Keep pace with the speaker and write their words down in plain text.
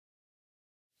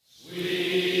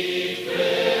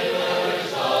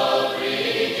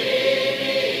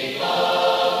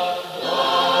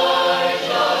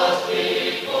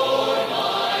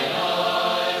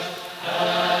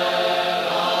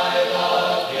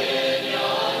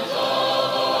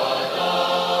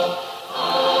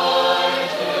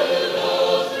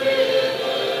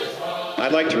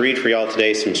like to read for y'all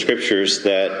today some scriptures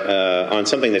that on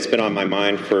something that's been on my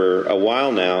mind for a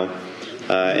while now,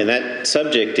 and that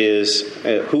subject is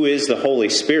who is the Holy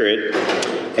Spirit,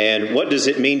 and what does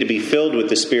it mean to be filled with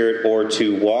the Spirit or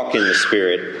to walk in the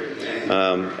Spirit?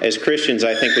 As Christians,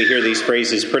 I think we hear these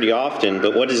phrases pretty often,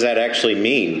 but what does that actually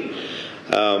mean?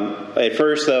 At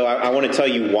first, though, I want to tell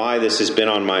you why this has been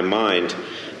on my mind.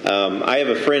 I have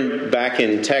a friend back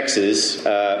in Texas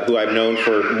who I've known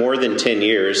for more than 10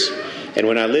 years. And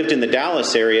when I lived in the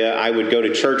Dallas area, I would go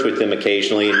to church with them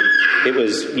occasionally. And it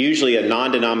was usually a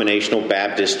non-denominational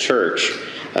Baptist church.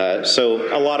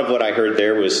 So a lot of what I heard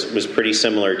there was pretty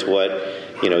similar to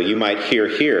what you might hear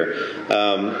here.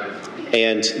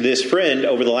 And this friend,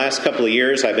 over the last couple of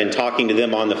years, I've been talking to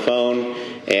them on the phone,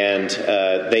 and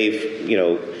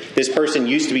this person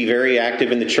used to be very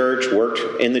active in the church,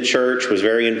 worked in the church, was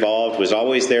very involved, was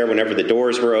always there whenever the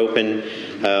doors were open,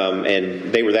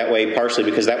 and they were that way partially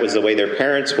because that was the way their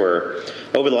parents were.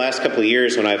 Over the last couple of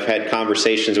years, when I've had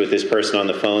conversations with this person on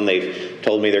the phone, they've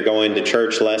told me they're going to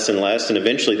church less and less, and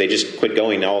eventually they just quit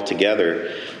going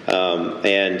altogether.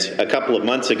 And a couple of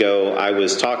months ago, I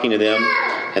was talking to them,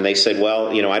 and they said, well,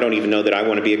 I don't even know that I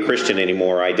want to be a Christian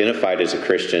anymore. I identified as a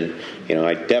Christian.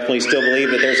 I definitely still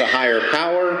believe that there's a higher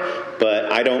power,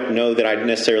 but I don't know that I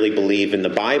necessarily believe in the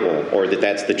Bible or that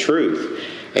that's the truth.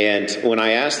 And when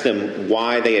I asked them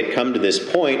why they had come to this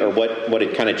point or what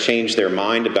had kind of changed their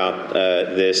mind about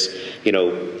this,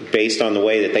 based on the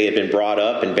way that they had been brought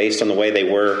up and based on the way they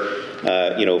were,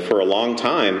 for a long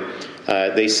time,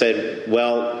 they said,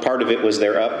 well, part of it was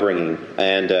their upbringing.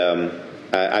 And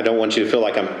I don't want you to feel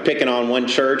like I'm picking on one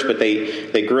church, but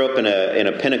they grew up in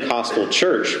a Pentecostal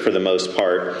church for the most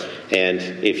part. And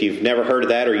if you've never heard of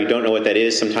that or you don't know what that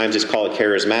is, sometimes it's called a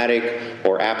charismatic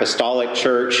or apostolic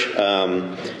church.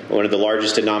 One of the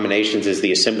largest denominations is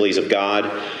the Assemblies of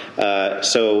God.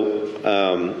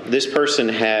 So this person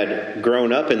had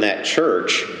grown up in that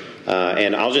church.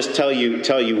 And I'll just tell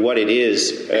you what it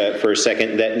is for a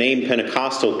second. That name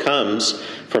Pentecostal comes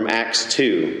from Acts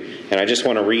 2. And I just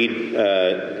want to read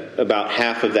about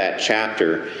half of that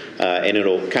chapter, and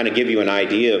it'll kind of give you an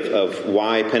idea of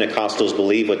why Pentecostals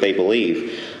believe what they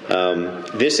believe.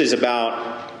 This is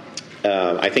about,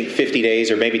 I think, 50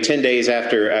 days or maybe 10 days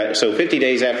after, 50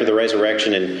 days after the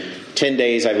resurrection and 10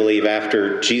 days, I believe,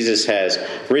 after Jesus has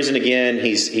risen again.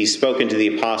 He's spoken to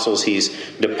the apostles. He's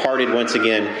departed once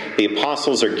again. The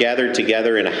apostles are gathered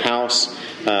together in a house.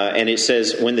 And it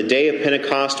says, when the day of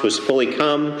Pentecost was fully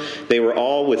come, they were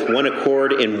all with one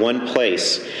accord in one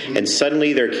place. And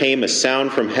suddenly there came a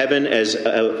sound from heaven as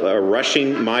a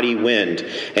rushing mighty wind,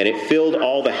 and it filled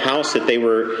all the house that they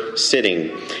were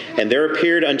sitting. And there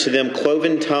appeared unto them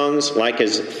cloven tongues like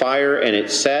as fire, and it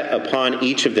sat upon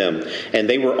each of them. And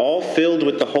they were all filled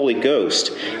with the Holy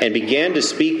Ghost, and began to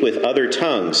speak with other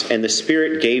tongues, and the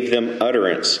Spirit gave them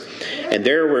utterance. And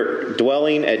there were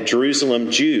dwelling at Jerusalem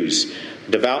Jews,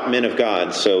 devout men of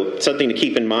God. So something to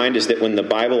keep in mind is that when the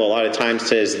Bible a lot of times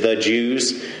says the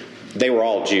Jews, they were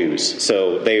all Jews.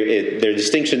 So the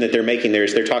distinction that they're making there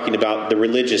is they're talking about the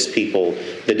religious people,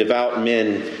 the devout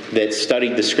men that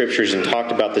studied the Scriptures and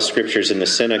talked about the Scriptures in the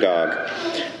synagogue.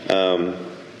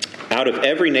 Out of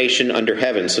every nation under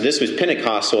heaven. So this was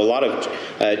Pentecost. So a lot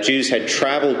of Jews had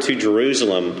traveled to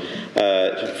Jerusalem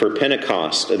for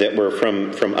Pentecost that were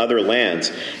from other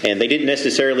lands. And they didn't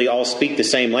necessarily all speak the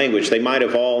same language. They might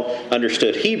have all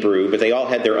understood Hebrew, but they all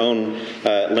had their own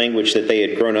language that they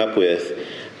had grown up with.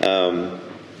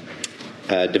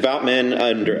 Devout men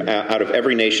out of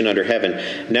every nation under heaven.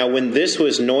 Now when this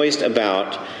was noised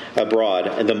about abroad,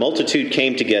 and the multitude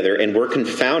came together and were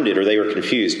confounded, or they were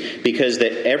confused, because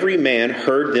that every man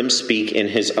heard them speak in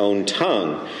his own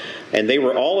tongue. And they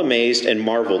were all amazed and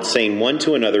marveled, saying one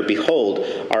to another, behold,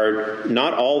 are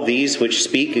not all these which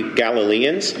speak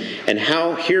Galileans? And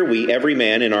how hear we every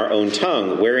man in our own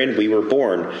tongue, wherein we were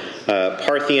born?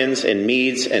 Parthians and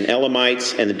Medes and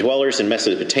Elamites and the dwellers in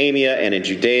Mesopotamia and in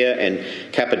Judea and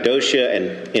Cappadocia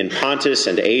and in Pontus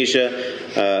and Asia,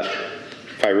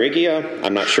 Phrygia,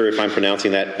 I'm not sure if I'm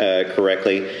pronouncing that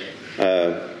correctly,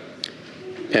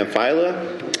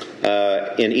 Pamphylia,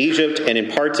 in Egypt and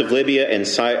in parts of Libya and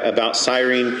about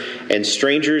Cyrene, and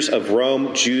strangers of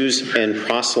Rome, Jews and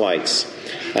proselytes,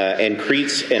 and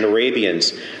Cretes and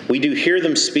Arabians. We do hear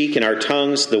them speak in our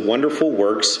tongues the wonderful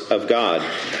works of God.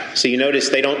 So you notice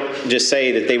they don't just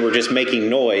say that they were just making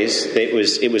noise. It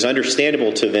was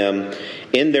understandable to them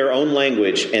in their own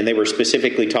language, and they were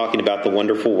specifically talking about the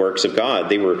wonderful works of God.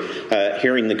 They were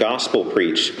hearing the gospel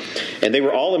preached. And they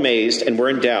were all amazed and were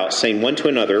in doubt, saying one to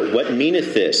another, "What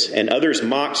meaneth this?" And others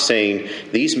mocked, saying,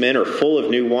 "These men are full of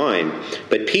new wine."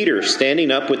 But Peter,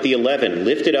 standing up with the 11,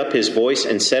 lifted up his voice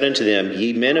and said unto them,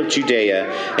 "Ye men of Judea,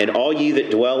 and all ye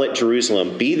that dwell at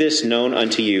Jerusalem, be this known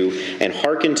unto you, and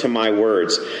hearken to my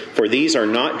words. For these are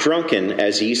not drunken,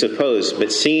 as ye suppose,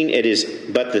 but seeing it is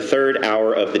but the third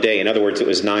hour of the day." In other words, it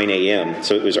was 9 a.m.,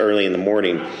 so it was early in the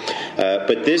morning.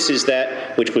 "But this is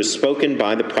that which was spoken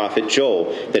by the prophet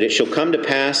Joel, that it shall come to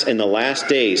pass in the last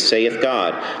days, saith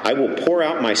God, I will pour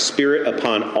out my Spirit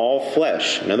upon all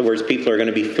flesh." In other words, people are going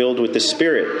to be filled with the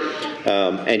Spirit.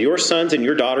 "And your sons and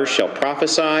your daughters shall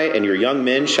prophesy, and your young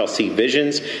men shall see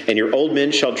visions, and your old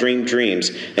men shall dream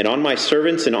dreams. And on my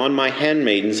servants and on my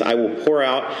handmaidens I will pour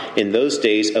out in those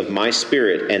days of my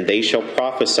Spirit, and they shall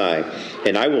prophesy.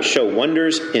 And I will show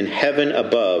wonders in heaven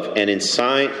above, and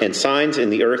signs in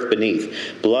the earth beneath,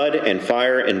 blood and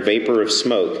fire and vapor of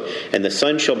smoke. And the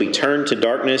sun shall be turned to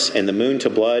darkness, and the moon to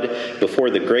blood, before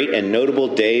the great and notable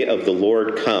day of the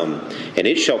Lord come. And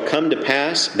it shall come to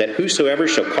pass that whosoever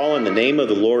shall call on the name of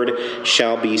the Lord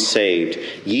shall be saved.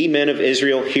 Ye men of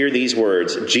Israel, hear these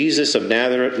words. Jesus of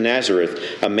Nazareth,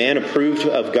 a man approved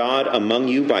of God among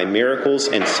you by miracles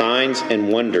and signs and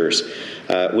wonders,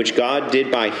 which God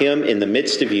did by him in the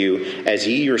midst of you, as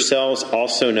ye yourselves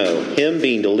also know. Him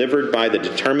being delivered by the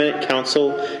determinate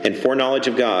counsel and foreknowledge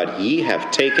of God, ye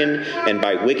have taken, and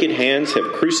by wicked hands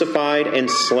have crucified and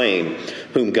slain,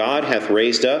 whom God hath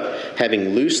raised up,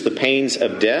 having loosed the pains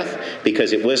of death,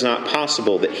 because it was not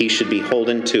possible that he should be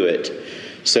holden to it."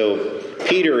 So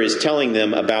Peter is telling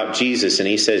them about Jesus, and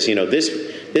he says,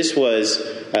 this was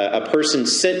a person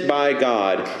sent by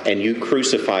God, and you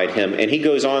crucified him. And he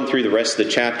goes on through the rest of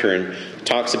the chapter and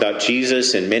talks about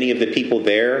Jesus, and many of the people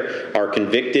there are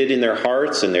convicted in their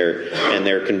hearts, and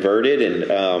they're converted, and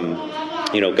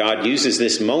God uses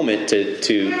this moment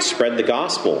to spread the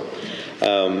gospel.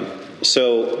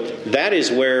 So that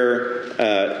is where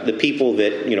the people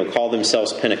that call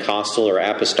themselves Pentecostal or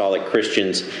Apostolic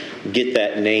Christians get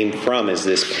that name from, is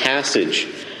this passage.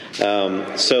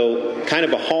 So kind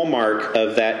of a hallmark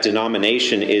of that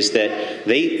denomination is that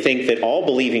they think that all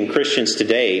believing Christians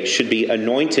today should be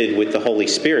anointed with the Holy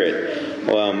Spirit.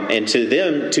 And to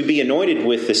them, to be anointed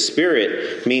with the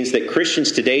Spirit means that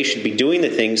Christians today should be doing the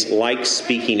things like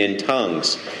speaking in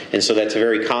tongues. And so that's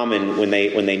very common when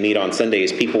they meet on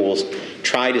Sundays. People will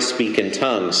try to speak in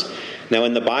tongues. Now,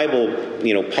 in the Bible,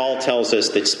 Paul tells us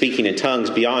that speaking in tongues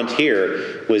beyond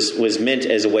here was meant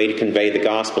as a way to convey the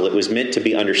gospel. It was meant to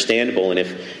be understandable. And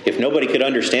if nobody could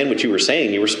understand what you were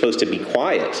saying, you were supposed to be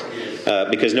quiet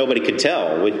because nobody could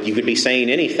tell. You could be saying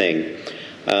anything.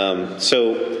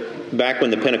 So back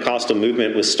when the Pentecostal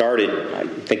movement was started, I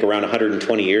think around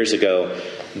 120 years ago,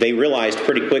 they realized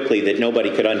pretty quickly that nobody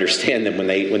could understand them when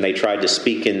they tried to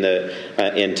speak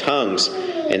in tongues.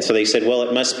 And so they said, well,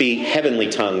 it must be heavenly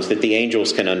tongues that the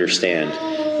angels can understand.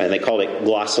 And they called it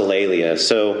glossolalia.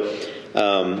 So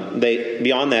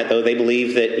beyond that, though, they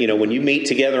believe that, when you meet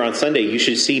together on Sunday, you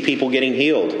should see people getting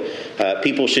healed.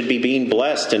 People should be being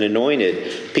blessed and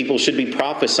anointed. People should be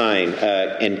prophesying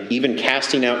and even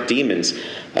casting out demons.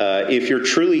 If you're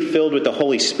truly filled with the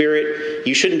Holy Spirit,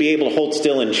 you shouldn't be able to hold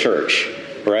still in church.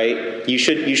 Right? You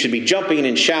should be jumping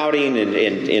and shouting, and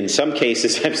in some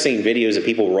cases I've seen videos of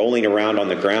people rolling around on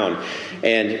the ground,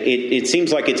 and it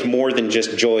seems like it's more than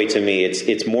just joy to me.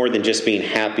 It's more than just being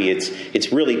happy.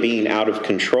 It's really being out of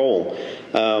control.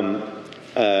 But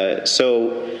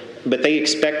they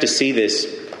expect to see this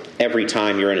every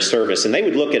time you're in a service, and they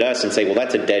would look at us and say, well,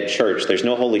 that's a dead church. There's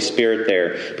no Holy Spirit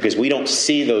there because we don't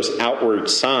see those outward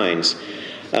signs.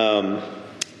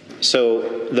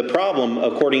 So the problem,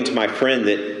 according to my friend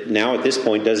that now at this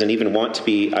point doesn't even want to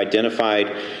be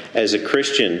identified as a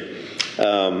Christian,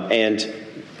 and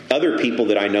other people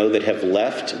that I know that have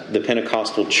left the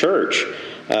Pentecostal church,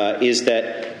 is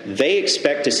that they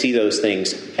expect to see those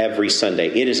things every Sunday.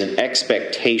 It is an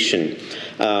expectation.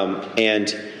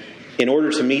 And in order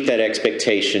to meet that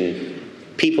expectation,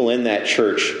 people in that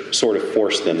church sort of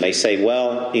force them. They say,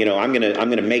 well, I'm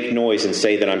going to make noise and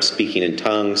say that I'm speaking in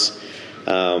tongues.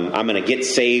 I'm going to get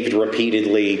saved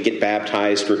repeatedly, get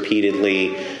baptized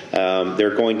repeatedly.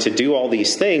 They're going to do all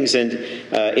these things, and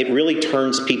it really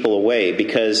turns people away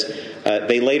because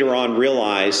they later on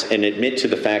realize and admit to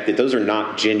the fact that those are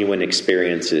not genuine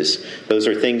experiences. Those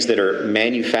are things that are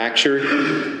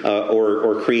manufactured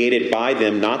or created by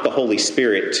them, not the Holy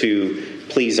Spirit, to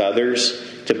please others,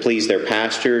 to please their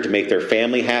pastor, to make their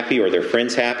family happy or their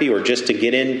friends happy, or just to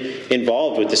get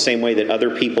involved with the same way that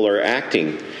other people are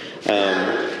acting.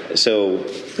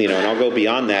 And I'll go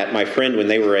beyond that. My friend, when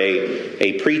they were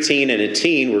a preteen and a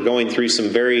teen, were going through some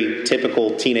very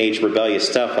typical teenage rebellious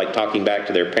stuff, like talking back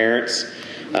to their parents.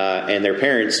 And their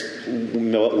parents,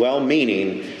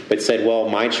 well-meaning, but said, well,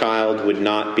 my child would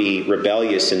not be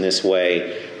rebellious in this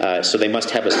way, so they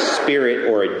must have a spirit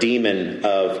or a demon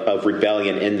of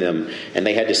rebellion in them. And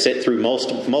they had to sit through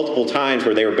multiple times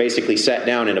where they were basically sat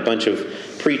down and a bunch of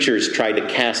preachers tried to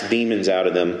cast demons out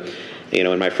of them.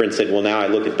 And my friend said, well, now I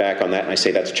look back on that and I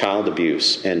say that's child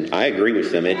abuse. And I agree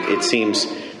with them. It seems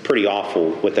pretty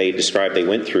awful what they described they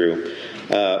went through.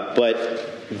 But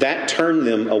that turned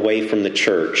them away from the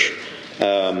church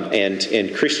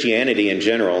and Christianity in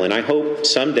general. And I hope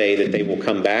someday that they will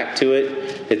come back to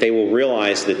it, that they will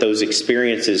realize that those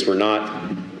experiences were not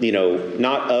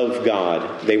of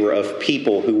God. They were of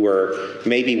people who were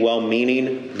maybe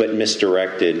well-meaning but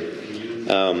misdirected.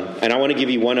 And I want to give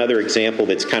you one other example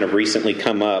that's kind of recently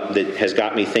come up that has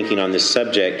got me thinking on this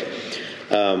subject.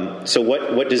 So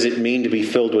what does it mean to be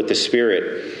filled with the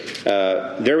Spirit?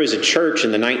 There was a church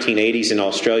in the 1980s in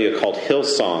Australia called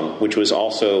Hillsong, which was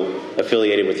also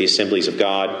affiliated with the Assemblies of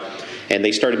God. And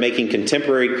they started making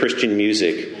contemporary Christian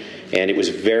music. And it was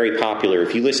very popular.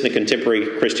 If you listen to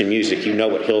contemporary Christian music, you know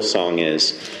what Hillsong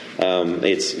is.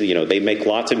 They make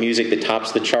lots of music that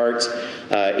tops the charts.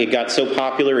 It got so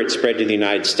popular, it spread to the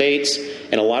United States.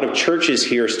 And a lot of churches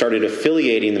here started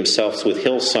affiliating themselves with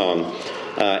Hillsong.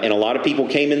 And a lot of people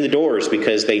came in the doors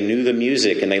because they knew the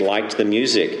music and they liked the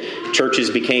music. Churches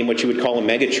became what you would call a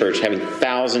megachurch, having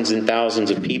thousands and thousands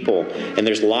of people. And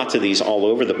there's lots of these all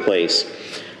over the place.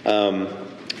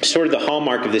 Sort of the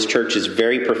hallmark of this church is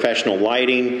very professional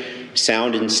lighting,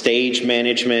 sound and stage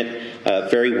management,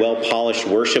 very well-polished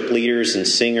worship leaders and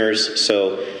singers.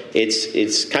 So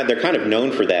they're kind of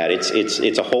known for that.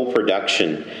 It's a whole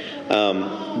production.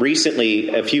 Recently,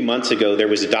 a few months ago, there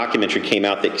was a documentary came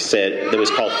out that was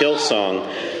called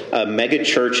Hillsong,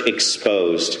 Megachurch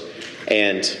Exposed.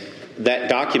 And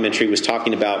that documentary was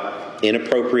talking about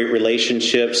inappropriate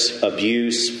relationships,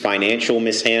 abuse, financial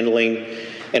mishandling.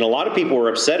 And a lot of people were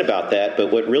upset about that, but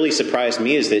what really surprised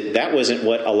me is that wasn't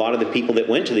what a lot of the people that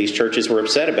went to these churches were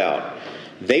upset about.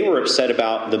 They were upset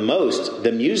about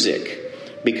the music,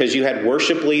 because you had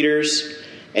worship leaders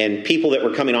and people that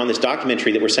were coming on this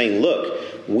documentary that were saying,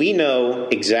 look, we know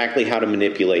exactly how to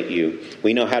manipulate you.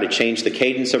 We know how to change the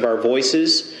cadence of our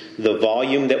voices, the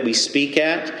volume that we speak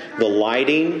at, the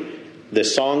lighting, the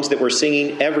songs that we're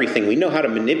singing, everything. We know how to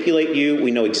manipulate you.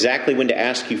 We know exactly when to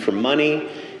ask you for money.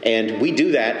 And we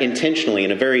do that intentionally in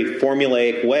a very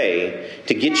formulaic way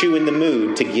to get you in the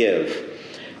mood to give.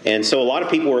 And so a lot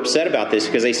of people were upset about this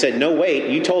because they said, no,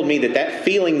 wait, you told me that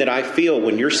feeling that I feel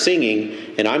when you're singing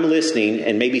and I'm listening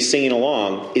and maybe singing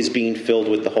along is being filled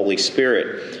with the Holy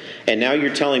Spirit. And now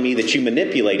you're telling me that you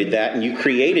manipulated that and you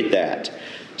created that.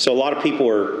 So a lot of people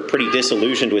are pretty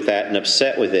disillusioned with that and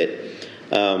upset with it.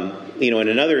 And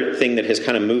another thing that has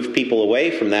kind of moved people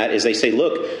away from that is they say,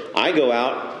 look, I go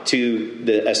out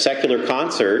to a secular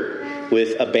concert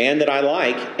with a band that I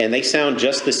like, and they sound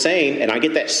just the same, and I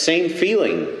get that same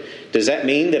feeling. Does that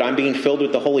mean that I'm being filled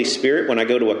with the Holy Spirit when I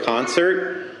go to a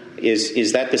concert?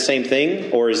 Is that the same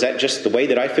thing, or is that just the way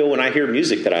that I feel when I hear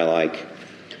music that I like?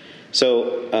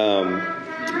 So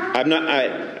I'm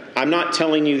not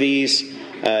telling you these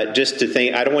just to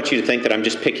think. I don't want you to think that I'm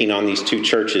just picking on these two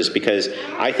churches, because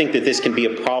I think that this can be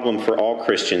a problem for all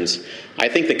Christians. I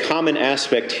think the common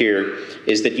aspect here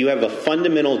is that you have a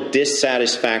fundamental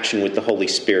dissatisfaction with the Holy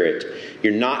Spirit.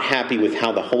 You're not happy with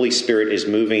how the Holy Spirit is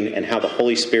moving and how the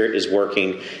Holy Spirit is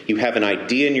working. You have an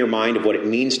idea in your mind of what it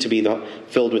means to be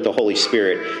filled with the Holy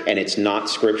Spirit, and it's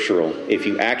not scriptural. If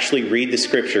you actually read the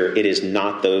Scripture, it is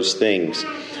not those things.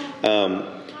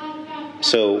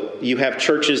 So you have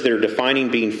churches that are defining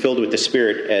being filled with the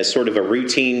Spirit as sort of a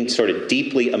routine, sort of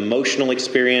deeply emotional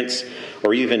experience,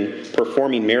 or even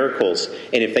performing miracles.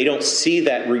 And if they don't see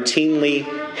that routinely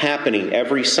happening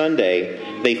every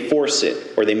Sunday, they force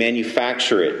it or they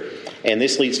manufacture it. And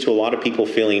this leads to a lot of people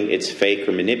feeling it's fake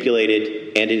or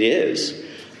manipulated, and it is.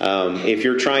 If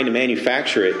you're trying to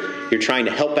manufacture it, you're trying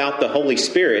to help out the Holy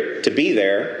Spirit to be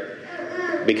there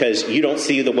because you don't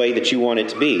see the way that you want it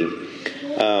to be.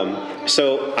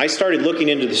 So I started looking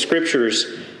into the Scriptures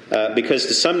because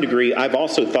to some degree, I've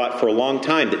also thought for a long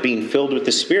time that being filled with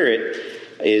the Spirit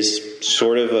is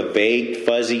sort of a vague,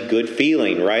 fuzzy, good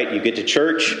feeling, right? You get to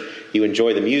church, you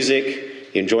enjoy the music,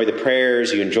 you enjoy the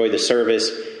prayers, you enjoy the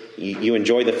service, you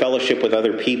enjoy the fellowship with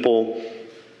other people.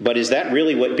 But is that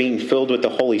really what being filled with the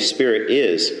Holy Spirit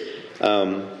is?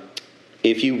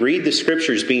 If you read the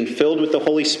Scriptures, being filled with the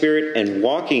Holy Spirit and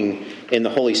walking in the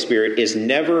Holy Spirit is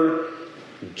never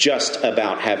just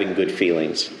about having good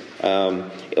feelings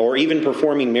or even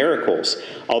performing miracles.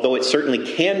 Although it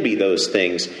certainly can be those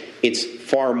things, it's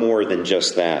far more than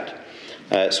just that.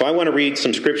 So I want to read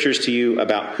some Scriptures to you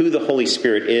about who the Holy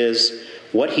Spirit is,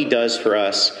 what He does for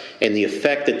us, and the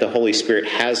effect that the Holy Spirit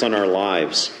has on our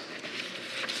lives.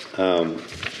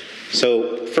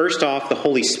 So first off, the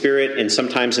Holy Spirit, and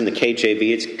sometimes in the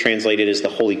KJV it's translated as the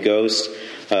Holy Ghost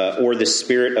or the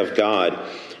Spirit of God,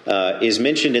 is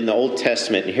mentioned in the Old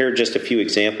Testament. And here are just a few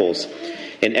examples.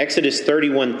 In Exodus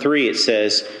 31:3 it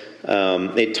says,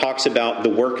 it talks about the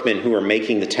workmen who are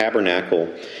making the tabernacle.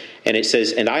 And it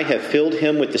says, "And I have filled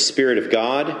him with the Spirit of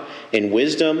God, in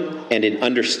wisdom, and in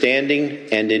understanding,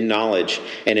 and in knowledge,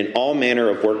 and in all manner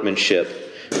of workmanship."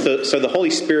 So the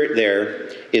Holy Spirit there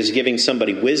is giving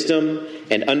somebody wisdom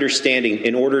and understanding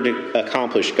in order to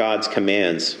accomplish God's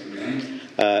commands.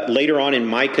 Later on in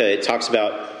Micah, it talks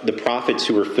about the prophets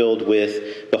who were filled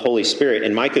with the Holy Spirit.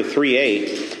 In Micah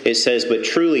 3:8, it says, "But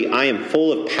truly I am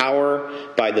full of power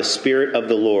by the Spirit of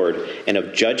the Lord, and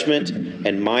of judgment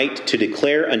and might, to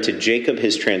declare unto Jacob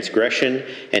his transgression,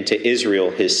 and to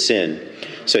Israel his sin."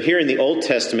 So here in the Old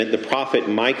Testament, the prophet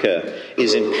Micah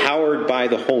is empowered by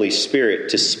the Holy Spirit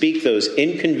to speak those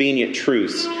inconvenient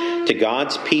truths to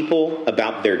God's people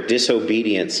about their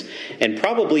disobedience, and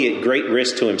probably at great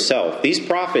risk to himself. These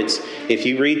prophets, if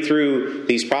you read through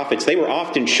these prophets, they were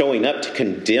often showing up to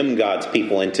condemn God's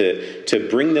people and to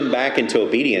bring them back into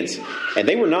obedience. And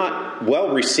they were not well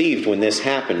received when this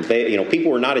happened.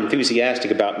 People were not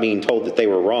enthusiastic about being told that they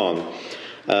were wrong.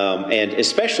 And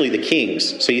especially the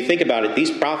kings. So you think about it, these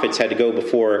prophets had to go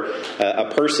before a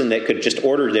person that could just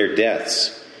order their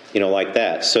deaths, like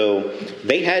that. So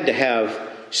they had to have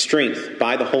strength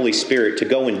by the Holy Spirit to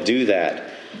go and do that.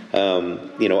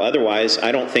 Otherwise,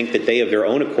 I don't think that they of their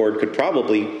own accord could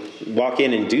probably walk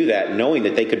in and do that, knowing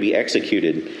that they could be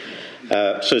executed.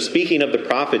 So speaking of the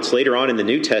prophets, later on in the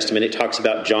New Testament, it talks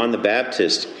about John the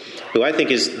Baptist, who I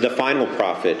think is the final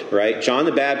prophet, right? John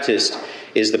the Baptist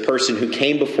is the person who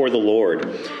came before the Lord.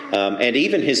 And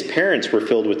even his parents were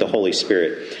filled with the Holy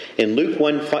Spirit. In Luke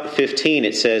 1:15,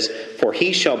 it says, "For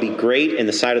he shall be great in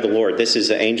the sight of the Lord." This is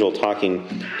the angel talking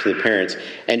to the parents.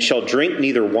 "And shall drink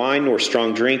neither wine nor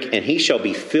strong drink, and he shall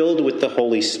be filled with the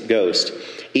Holy Ghost,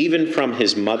 even from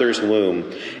his mother's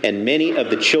womb. And many of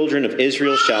the children of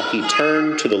Israel shall he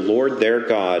turn to the Lord their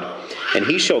God. And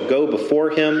he shall go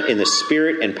before him in the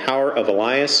spirit and power of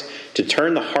Elias, to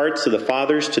turn the hearts of the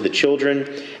fathers to the children,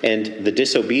 and the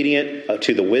disobedient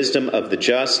to the wisdom of the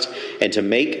just, and to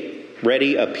make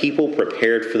ready a people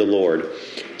prepared for the Lord."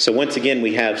 So once again,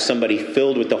 we have somebody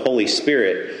filled with the Holy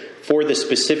Spirit for the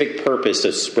specific purpose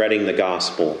of spreading the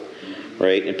gospel,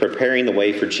 right, and preparing the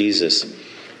way for Jesus.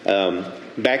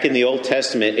 Back in the Old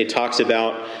Testament, it talks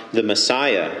about the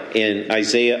Messiah in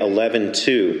Isaiah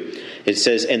 11:2. It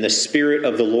says, "And the Spirit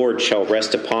of the Lord shall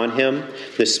rest upon him,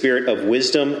 the Spirit of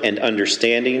wisdom and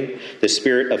understanding, the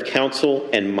Spirit of counsel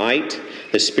and might,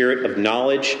 the Spirit of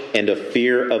knowledge and of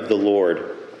fear of the Lord."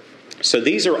 So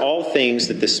these are all things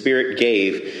that the Spirit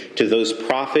gave to those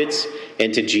prophets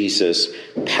and to Jesus: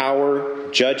 power,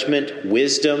 judgment,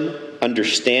 wisdom,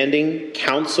 understanding,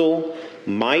 counsel,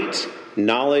 might,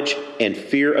 knowledge, and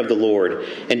fear of the Lord,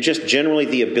 and just generally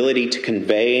the ability to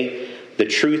convey the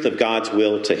truth of God's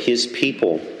will to his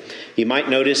people. You might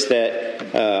notice that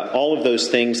all of those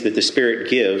things that the Spirit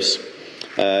gives,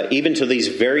 even to these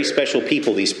very special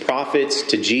people, these prophets,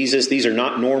 to Jesus, these are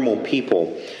not normal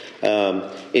people,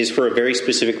 is for a very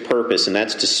specific purpose, and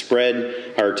that's to spread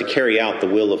or to carry out the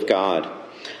will of God.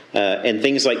 And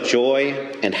things like joy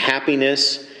and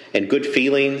happiness and good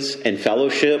feelings and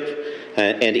fellowship,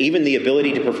 and even the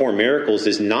ability to perform miracles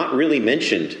is not really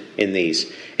mentioned in these.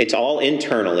 It's all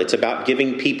internal. It's about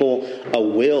giving people a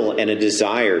will and a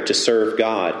desire to serve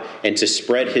God and to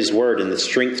spread his word and the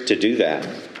strength to do that.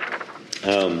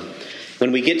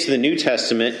 When we get to the New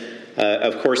Testament,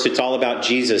 of course, it's all about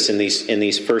Jesus in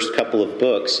these first couple of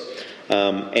books.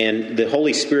 And the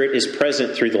Holy Spirit is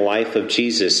present through the life of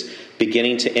Jesus,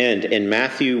 beginning to end. In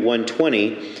Matthew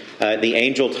 1:20, the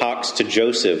angel talks to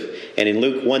Joseph. And in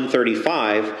Luke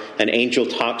 1:35, an angel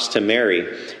talks to Mary.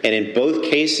 And in both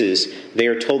cases, they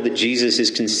are told that Jesus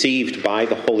is conceived by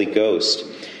the Holy Ghost.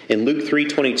 In Luke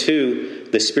 3:22,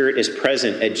 the Spirit is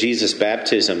present at Jesus'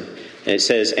 baptism. And it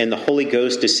says, "And the Holy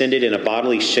Ghost descended in a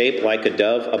bodily shape like a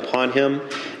dove upon him,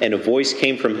 and a voice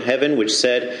came from heaven which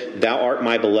said, 'Thou art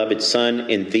my beloved Son,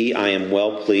 in thee I am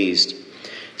well pleased.'"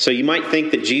 So you might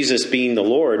think that Jesus, being the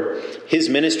Lord, his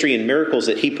ministry and miracles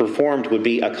that he performed would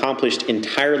be accomplished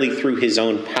entirely through his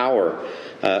own power.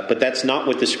 But that's not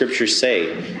what the Scriptures say.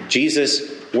 Jesus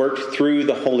worked through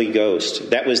the Holy Ghost.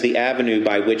 That was the avenue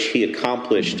by which he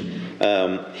accomplished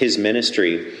his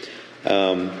ministry.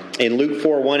 In Luke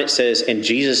 4:1 it says, "And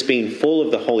Jesus, being full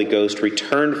of the Holy Ghost,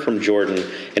 returned from Jordan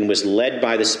and was led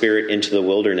by the Spirit into the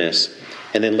wilderness."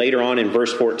 And then later on in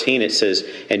verse 14 it says,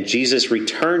 "And Jesus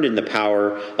returned in the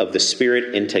power of the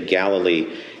Spirit into Galilee,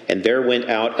 and there went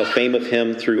out a fame of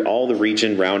him through all the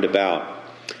region round about."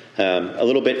 A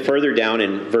little bit further down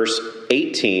in verse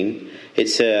 18,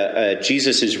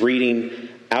 Jesus is reading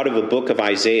out of a book of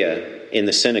Isaiah in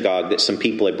the synagogue that some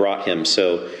people had brought him.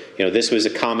 So, this was a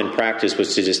common practice,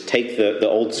 was to just take the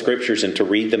old scriptures and to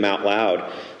read them out loud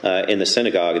in the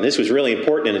synagogue. And this was really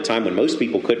important in a time when most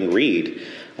people couldn't read.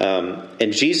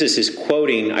 And Jesus is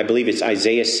quoting, I believe it's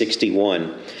Isaiah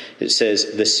 61. It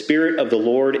says, "The Spirit of the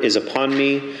Lord is upon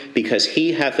me, because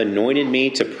he hath anointed me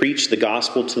to preach the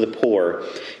gospel to the poor.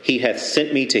 He hath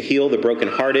sent me to heal the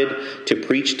brokenhearted, to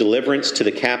preach deliverance to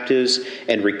the captives,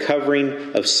 and recovering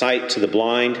of sight to the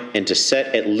blind, and to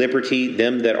set at liberty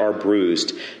them that are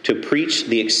bruised, to preach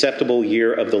the acceptable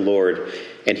year of the Lord."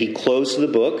 And he closed the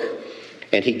book,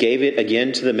 and he gave it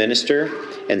again to the minister,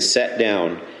 and sat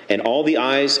down. And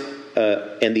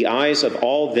the eyes of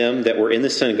all them that were in the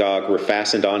synagogue were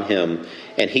fastened on him.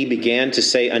 And he began to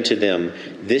say unto them,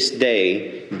 "This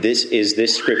day,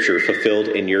 this scripture fulfilled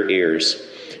in your ears."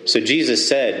 So Jesus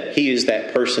said he is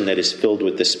that person that is filled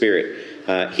with the Spirit.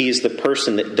 He is the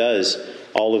person that does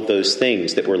all of those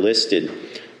things that were listed.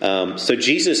 So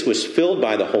Jesus was filled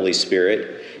by the Holy Spirit,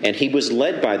 and he was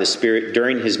led by the Spirit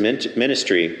during his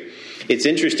ministry. It's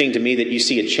interesting to me that you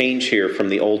see a change here from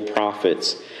the old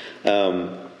prophets.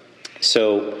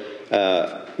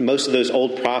 Most of those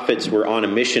old prophets were on a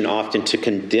mission often to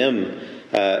condemn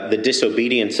the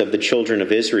disobedience of the children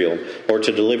of Israel, or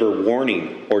to deliver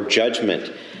warning or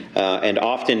judgment. And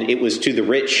often it was to the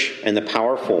rich and the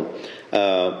powerful,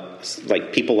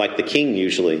 like people like the king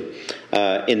usually.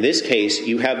 In this case,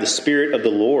 you have the Spirit of the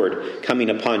Lord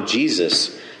coming upon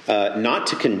Jesus, not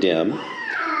to condemn,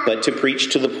 but to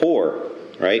preach to the poor,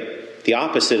 right? The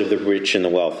opposite of the rich and the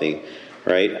wealthy.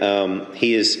 Right,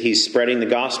 he's spreading the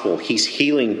gospel. He's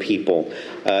healing people.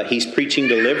 He's preaching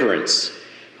deliverance.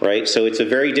 Right, so it's a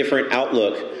very different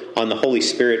outlook on the Holy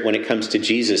Spirit when it comes to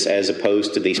Jesus, as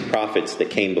opposed to these prophets that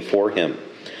came before him.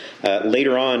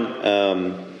 Later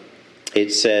on,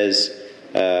 it says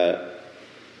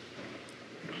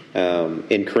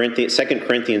in 2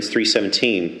 Corinthians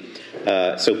 3:17.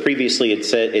 So previously it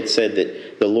said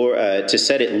that the Lord to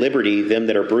set at liberty them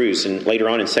that are bruised, and later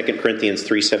on in 2 Corinthians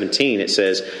 3:17 it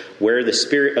says, "Where the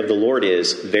Spirit of the Lord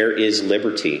is, there is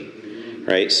liberty."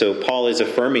 Right. So Paul is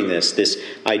affirming this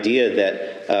idea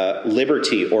that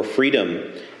liberty or freedom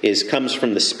comes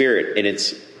from the Spirit, and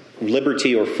it's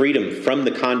liberty or freedom from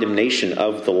the condemnation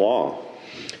of the law.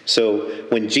 So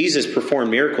when Jesus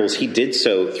performed miracles, he did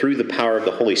so through the power of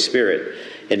the Holy Spirit.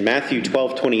 In Matthew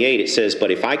 12:28, it says, "But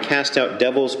if I cast out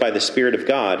devils by the Spirit of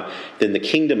God, then the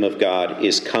kingdom of God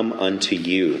is come unto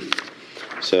you."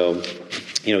 So,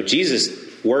 Jesus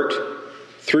worked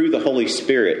through the Holy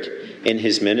Spirit in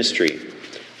his ministry.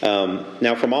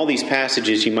 Now, from all these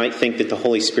passages, you might think that the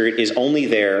Holy Spirit is only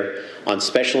there on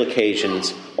special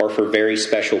occasions or for very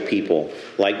special people,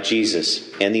 like Jesus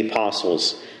and the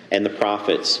apostles and the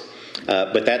prophets.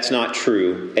 But that's not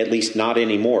true, at least not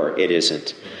anymore, it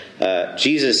isn't.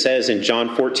 Jesus says in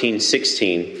John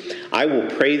 14:16, "I will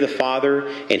pray the Father,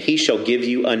 and he shall give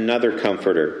you another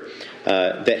comforter,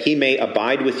 that he may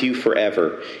abide with you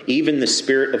forever, even the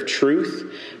Spirit of truth,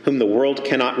 whom the world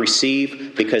cannot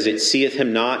receive, because it seeth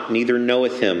him not, neither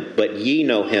knoweth him. But ye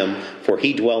know him, for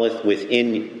he dwelleth with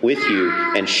you,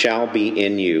 and shall be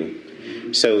in you."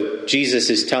 So Jesus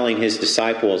is telling his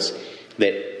disciples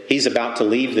that he's about to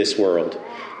leave this world.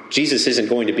 Jesus isn't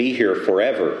going to be here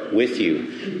forever with you,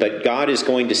 but God is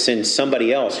going to send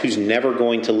somebody else who's never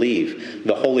going to leave,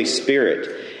 the Holy Spirit.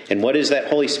 And what is that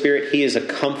Holy Spirit? He is a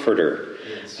comforter.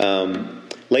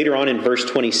 Later on in verse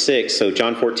 26, so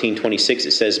John 14:26,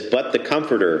 it says, "But the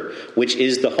Comforter, which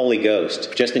is the Holy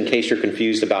Ghost." Just in case you're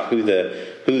confused about who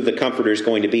the Comforter is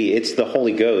going to be, it's the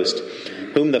Holy Ghost.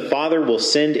 "Whom the Father will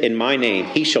send in my name,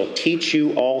 he shall teach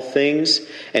you all things,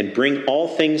 and bring all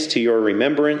things to your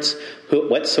remembrance,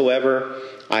 whatsoever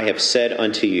I have said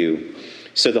unto you."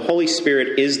 So the Holy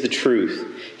Spirit is the truth.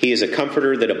 He is a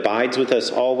comforter that abides with us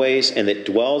always and that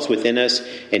dwells within us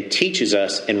and teaches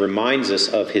us and reminds us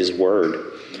of his word.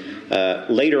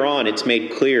 Later on, it's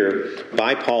made clear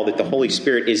by Paul that the Holy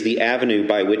Spirit is the avenue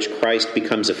by which Christ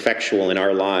becomes effectual in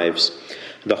our lives.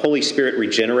 The Holy Spirit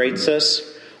regenerates us,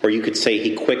 or you could say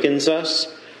he quickens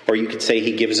us, or you could say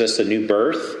he gives us a new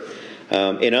birth.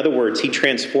 In other words, he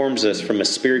transforms us from a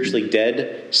spiritually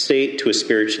dead state to a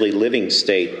spiritually living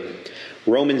state.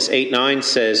 Romans 8:9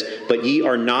 says, "But ye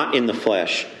are not in the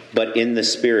flesh, but in the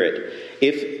Spirit,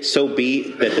 if so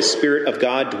be that the Spirit of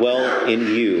God dwell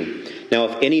in you. Now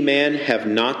if any man have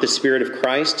not the Spirit of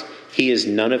Christ, he is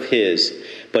none of his.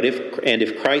 But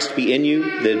if Christ be in you,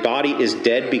 the body is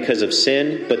dead because of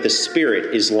sin, but the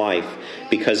Spirit is life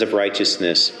because of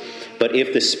righteousness. But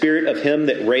if the Spirit of him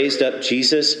that raised up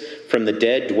Jesus from the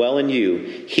dead dwell in you,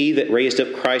 he that raised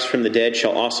up Christ from the dead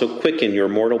shall also quicken your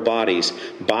mortal bodies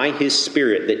by his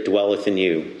Spirit that dwelleth in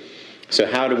you." So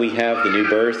how do we have the new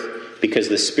birth? Because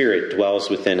the Spirit dwells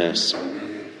within us.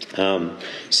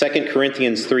 2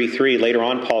 Corinthians 3:3, later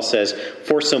on Paul says,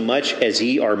 "For so much as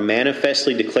ye are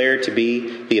manifestly declared to be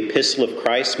the epistle of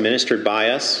Christ ministered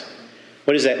by us."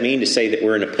 What does that mean to say that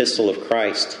we're an epistle of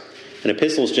Christ? An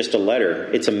epistle is just a letter.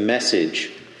 It's a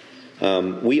message.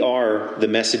 We are the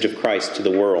message of Christ to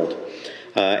the world.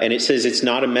 And it says it's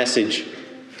not a message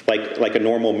like a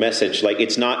normal message. Like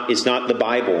it's not the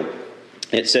Bible.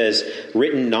 It says,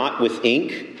 "Written not with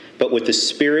ink, but with the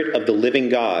Spirit of the living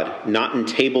God, not in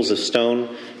tables of stone,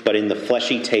 but in the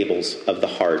fleshy tables of the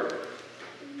heart."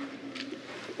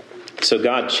 So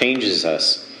God changes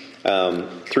us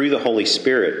through the Holy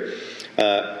Spirit.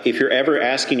 If you're ever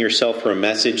asking yourself for a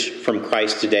message from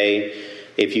Christ today,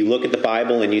 if you look at the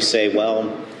Bible and you say,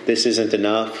 well, this isn't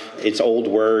enough, it's old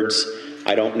words,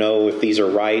 I don't know if these are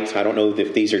right, I don't know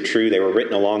if these are true, they were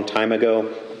written a long time ago.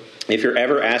 If you're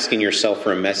ever asking yourself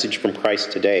for a message from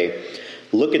Christ today,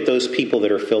 look at those people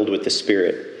that are filled with the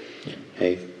Spirit.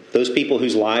 Okay? Those people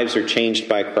whose lives are changed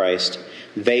by Christ,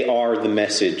 they are the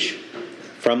message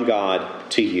from God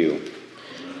to you.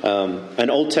 An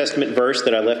Old Testament verse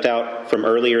that I left out from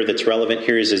earlier that's relevant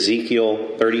here is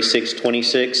Ezekiel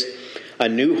 36:26. "A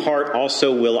new heart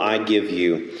also will I give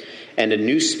you, and a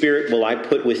new spirit will I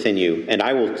put within you, and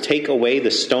I will take away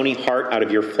the stony heart out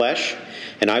of your flesh,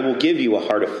 and I will give you a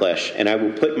heart of flesh, and I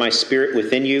will put my spirit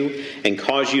within you, and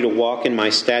cause you to walk in my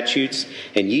statutes,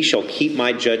 and ye shall keep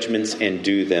my judgments and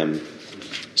do them."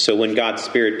 So when God's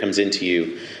Spirit comes into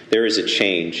you, there is a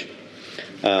change.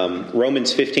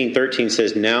 Romans 15:13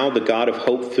 says, "Now the God of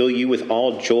hope fill you with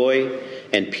all joy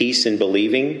and peace in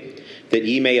believing, that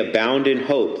ye may abound in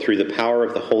hope through the power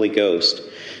of the Holy Ghost."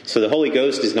 So the Holy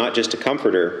Ghost is not just a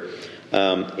comforter.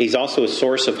 He's also a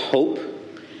source of hope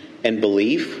and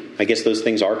belief. I guess those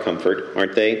things are comfort,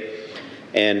 aren't they?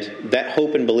 And that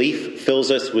hope and belief fills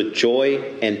us with joy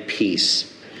and peace.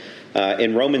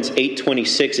 In Romans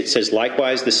 8:26 it says,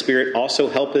 "Likewise the Spirit also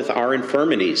helpeth our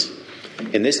infirmities."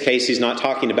 In this case, he's not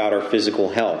talking about our physical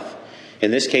health.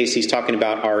 In this case, he's talking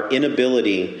about our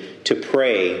inability to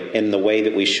pray in the way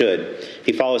that we should.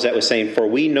 He follows that with saying, "For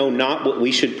we know not what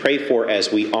we should pray for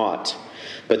as we ought,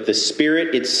 but the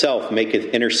Spirit itself maketh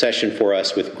intercession for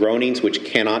us with groanings which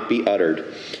cannot be uttered.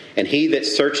 And he that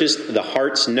searcheth the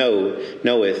hearts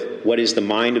knoweth what is the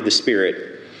mind of the Spirit,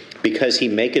 because he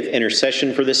maketh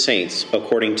intercession for the saints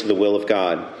according to the will of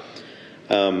God."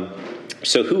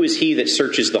 So who is he that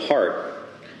searches the heart?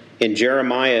 In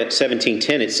Jeremiah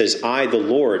 17:10 it says, "I, the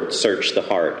Lord, search the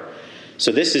heart."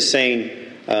 So this is saying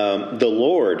the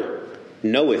Lord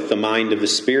knoweth the mind of the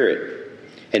Spirit,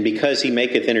 and because he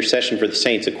maketh intercession for the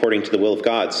saints according to the will of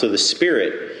God. So the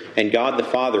Spirit and God the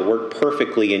Father work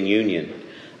perfectly in union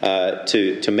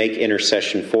to make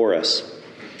intercession for us.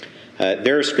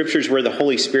 There are scriptures where the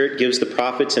Holy Spirit gives the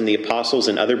prophets and the apostles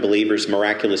and other believers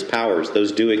miraculous powers.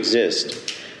 Those do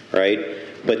exist, right?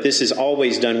 But this is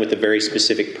always done with a very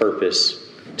specific purpose,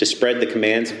 to spread the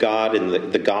commands of God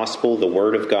and the gospel, the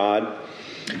word of God.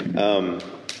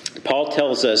 Paul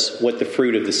tells us what the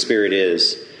fruit of the Spirit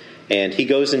is, and he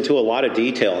goes into a lot of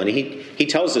detail, and he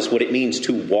tells us what it means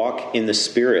to walk in the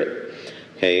Spirit.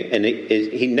 Okay, and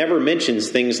he never mentions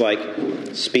things like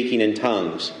speaking in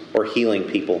tongues or healing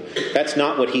people. That's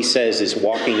not what he says is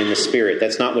walking in the Spirit.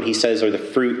 That's not what he says are the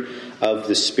fruit of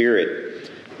the Spirit.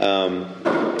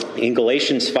 In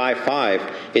Galatians 5:5,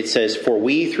 it says, "For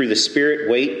we through the Spirit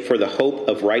wait for the hope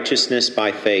of righteousness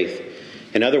by faith."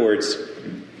 In other words,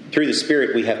 through the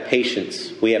Spirit we have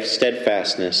patience, we have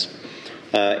steadfastness.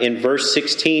 In verse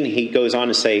 16, he goes on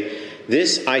to say,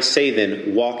 "This I say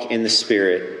then, walk in the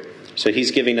Spirit." So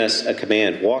he's giving us a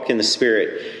command, walk in the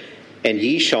Spirit, "and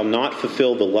ye shall not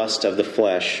fulfill the lust of the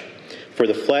flesh. For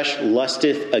the flesh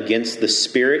lusteth against the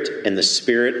Spirit, and the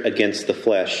Spirit against the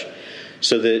flesh.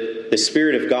 So that the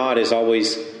Spirit of God is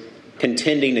always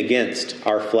contending against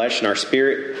our flesh, and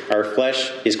our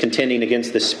flesh is contending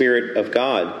against the Spirit of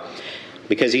God.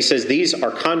 Because he says, these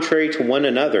are contrary to one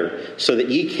another, so that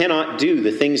ye cannot do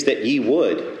the things that ye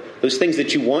would. Those things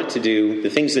that you want to do,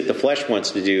 the things that the flesh wants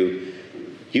to do,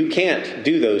 you can't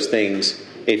do those things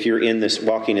if you're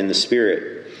walking in the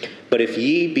Spirit. But if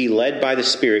ye be led by the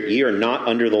Spirit, ye are not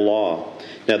under the law.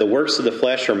 Now the works of the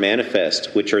flesh are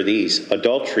manifest, which are these: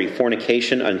 adultery,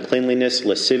 fornication, uncleanliness,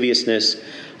 lasciviousness,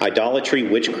 idolatry,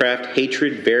 witchcraft,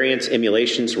 hatred, variance,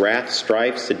 emulations, wrath,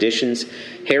 strife, seditions,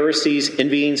 heresies,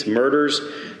 envyings, murders,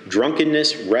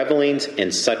 drunkenness, revelings,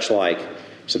 and such like.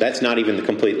 So that's not even the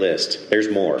complete list. There's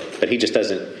more, but he just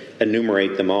doesn't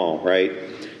enumerate them all, right?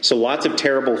 So lots of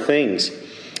terrible things,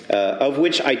 of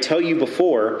which I tell you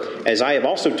before, as I have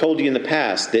also told you in the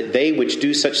past, that they which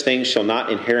do such things shall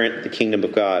not inherit the kingdom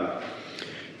of God.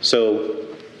 So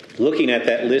looking at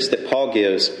that list that Paul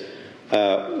gives,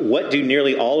 what do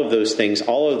nearly all of those things,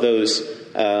 all of those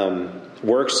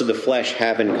works of the flesh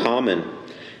have in common?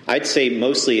 I'd say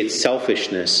mostly it's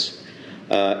selfishness.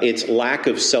 It's lack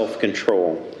of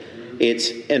self-control. It's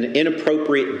an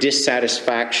inappropriate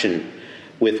dissatisfaction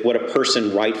with what a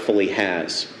person rightfully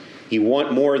has. You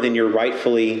want more than you're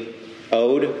rightfully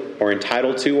owed or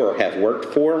entitled to or have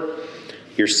worked for.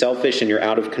 You're selfish and you're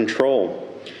out of control.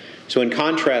 So in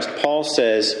contrast, Paul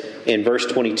says in verse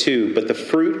 22, but the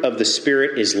fruit of the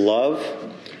Spirit is love,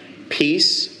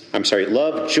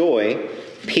 joy,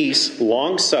 peace,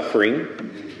 long-suffering.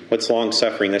 What's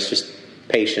long-suffering? That's just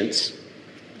patience,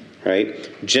 right?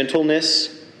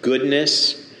 Gentleness,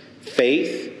 goodness,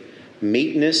 faith,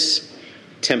 meekness,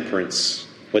 temperance.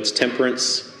 What's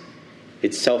temperance?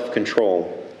 It's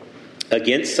self-control.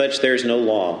 Against such there's no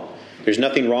law. There's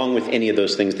nothing wrong with any of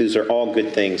those things. These are all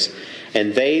good things.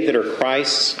 And they that are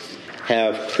Christ's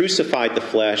have crucified the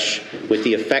flesh with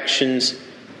the affections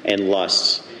and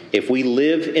lusts. If we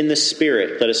live in the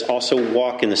Spirit, let us also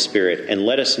walk in the Spirit. And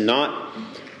let us not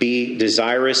be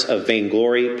desirous of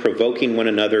vainglory, provoking one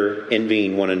another,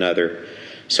 envying one another.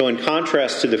 So in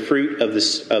contrast to the fruit of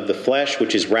the flesh,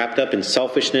 which is wrapped up in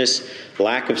selfishness,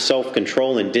 lack of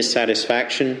self-control, and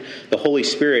dissatisfaction, the Holy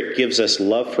Spirit gives us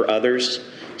love for others,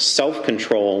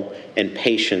 self-control, and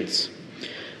patience.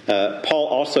 Paul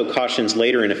also cautions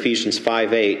later in Ephesians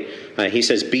 5:8. He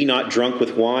says, be not drunk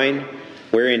with wine,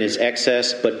 wherein is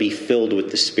excess, but be filled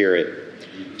with the Spirit.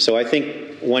 So I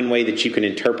think one way that you can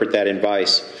interpret that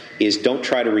advice is don't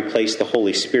try to replace the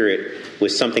Holy Spirit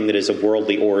with something that is of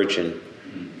worldly origin.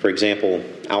 For example,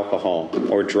 alcohol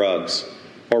or drugs,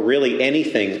 or really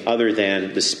anything other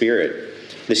than the Spirit.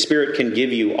 The Spirit can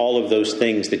give you all of those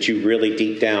things that you really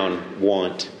deep down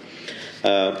want.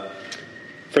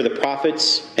 For the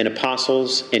prophets and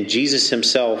apostles and Jesus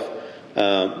himself,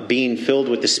 being filled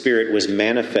with the Spirit was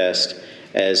manifest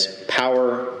as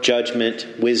power, judgment,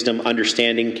 wisdom,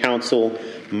 understanding, counsel,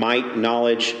 might,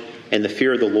 knowledge, and the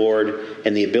fear of the Lord,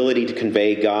 and the ability to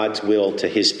convey God's will to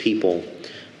his people.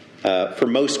 For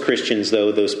most Christians,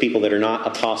 though, those people that are not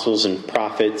apostles and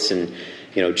prophets and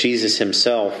Jesus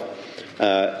himself,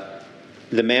 the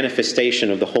manifestation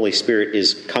of the Holy Spirit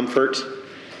is comfort,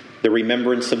 the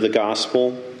remembrance of the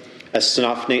gospel, a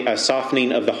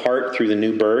softening of the heart through the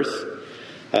new birth,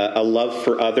 a love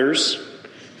for others,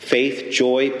 faith,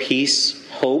 joy, peace,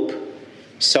 hope,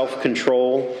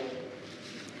 self-control,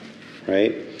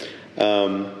 right?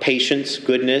 Patience,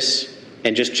 goodness,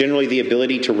 and just generally the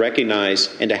ability to recognize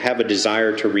and to have a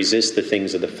desire to resist the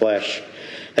things of the flesh.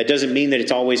 That doesn't mean that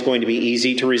it's always going to be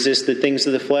easy to resist the things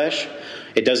of the flesh.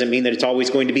 It doesn't mean that it's always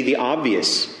going to be the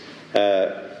obvious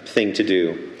thing to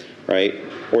do, right?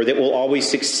 Or that we'll always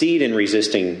succeed in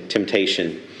resisting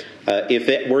temptation. If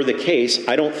it were the case,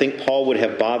 I don't think Paul would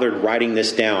have bothered writing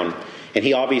this down. And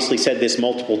he obviously said this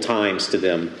multiple times to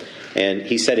them. And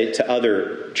he said it to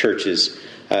other churches.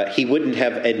 He wouldn't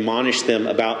have admonished them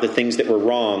about the things that were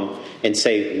wrong and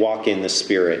say, walk in the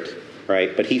Spirit,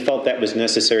 right? But he felt that was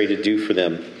necessary to do for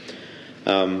them.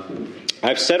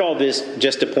 I've said all this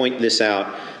just to point this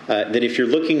out, that if you're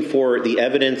looking for the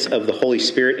evidence of the Holy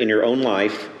Spirit in your own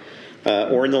life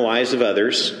or in the lives of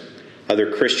others,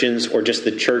 other Christians, or just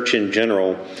the church in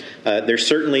general, there's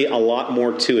certainly a lot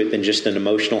more to it than just an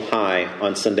emotional high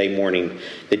on Sunday morning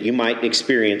that you might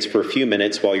experience for a few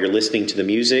minutes while you're listening to the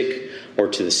music or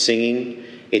to the singing.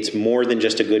 It's more than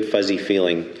just a good fuzzy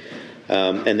feeling.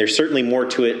 And there's certainly more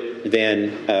to it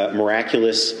than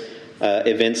miraculous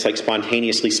events like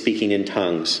spontaneously speaking in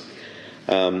tongues.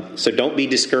 So don't be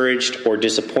discouraged or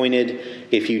disappointed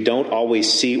if you don't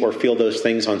always see or feel those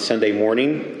things on Sunday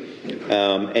morning.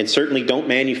 And certainly don't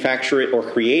manufacture it or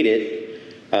create it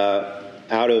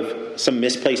out of some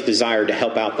misplaced desire to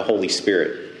help out the Holy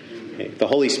Spirit. Okay? The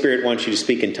Holy Spirit wants you to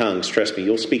speak in tongues. Trust me,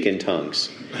 you'll speak in tongues.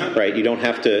 Right? You don't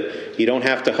have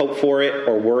to hope for it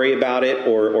or worry about it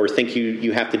or think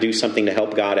you have to do something to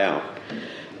help God out.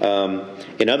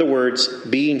 In other words,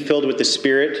 being filled with the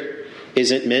Spirit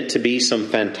isn't meant to be some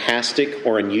fantastic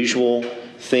or unusual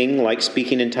thing like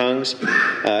speaking in tongues.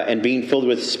 And being filled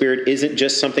with the Spirit isn't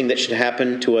just something that should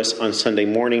happen to us on Sunday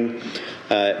morning.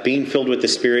 Being filled with the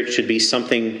Spirit should be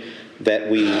something that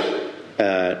we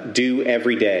do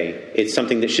every day. It's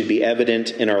something that should be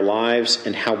evident in our lives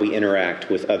and how we interact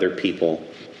with other people.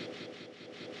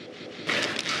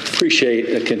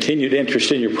 Appreciate a continued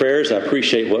interest in your prayers. I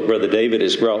appreciate what Brother David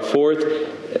has brought forth.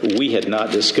 We had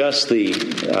not discussed the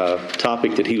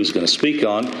topic that he was going to speak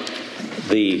on.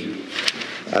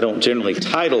 I don't generally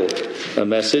title a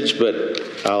message, but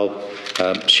I'll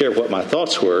share what my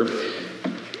thoughts were.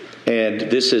 And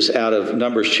this is out of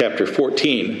Numbers chapter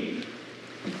 14.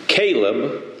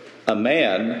 Caleb, a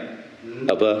man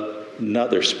of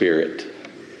another spirit.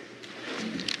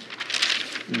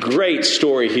 Great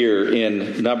story here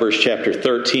in Numbers chapter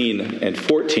 13 and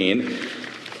 14.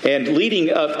 And leading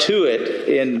up to it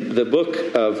in the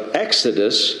book of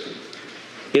Exodus,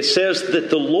 it says that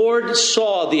the Lord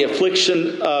saw the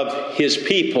affliction of his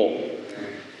people.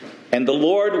 And the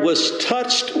Lord was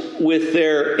touched with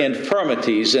their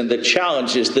infirmities and the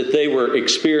challenges that they were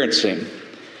experiencing.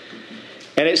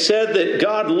 And it said that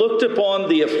God looked upon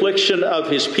the affliction of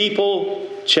his people,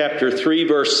 chapter 3,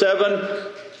 verse 7,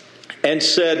 and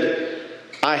said,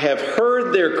 I have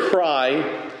heard their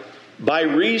cry by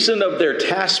reason of their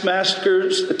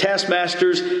taskmasters,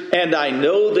 and I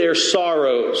know their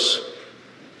sorrows.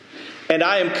 And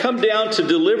I am come down to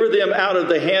deliver them out of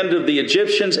the hand of the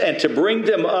Egyptians and to bring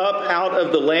them up out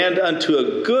of the land unto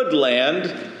a good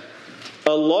land,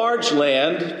 a large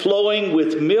land flowing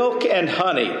with milk and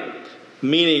honey,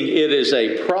 meaning it is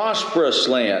a prosperous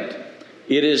land.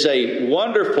 It is a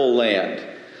wonderful land.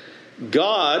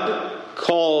 God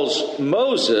calls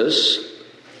Moses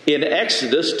in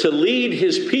Exodus to lead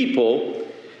his people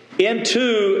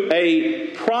into a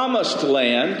promised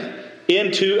land,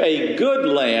 into a good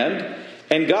land.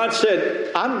 And God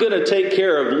said, I'm going to take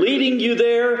care of leading you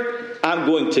there. I'm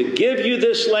going to give you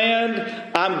this land.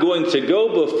 I'm going to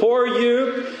go before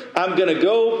you. I'm going to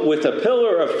go with a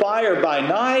pillar of fire by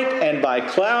night and by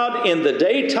cloud in the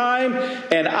daytime.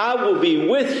 And I will be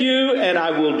with you and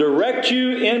I will direct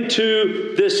you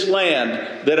into this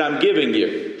land that I'm giving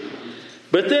you.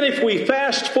 But then if we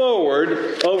fast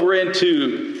forward over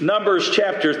into Numbers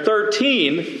chapter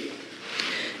 13,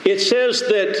 it says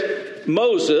that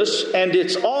Moses, and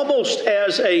it's almost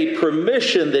as a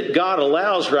permission that God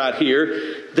allows right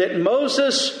here, that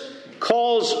Moses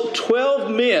calls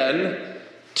 12 men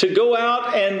to go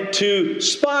out and to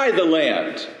spy the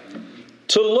land,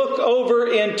 to look over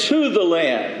into the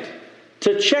land,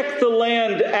 to check the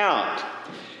land out.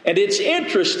 And it's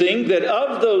interesting that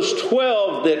of those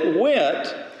 12 that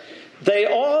went, they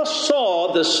all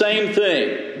saw the same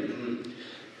thing.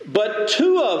 But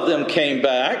 2 of them came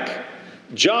back,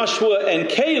 Joshua and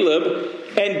Caleb,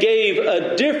 and gave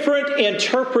a different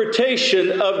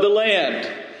interpretation of the land.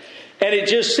 And it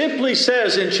just simply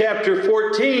says in chapter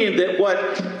 14 that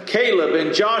what Caleb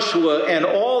and Joshua and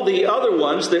all the other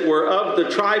ones that were of the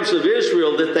tribes of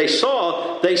Israel that they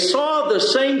saw the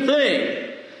same thing.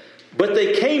 But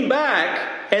they came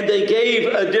back and they gave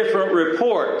a different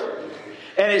report.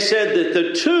 And it said that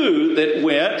the 2 that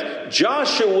went,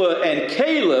 Joshua and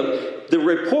Caleb, the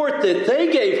report that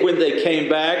they gave when they came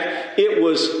back, it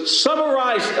was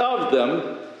summarized of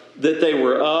them that they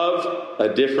were of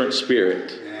a different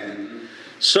spirit.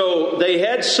 So they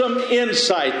had some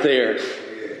insight there.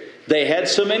 They had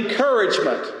some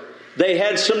encouragement. They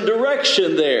had some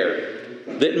direction there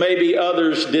that maybe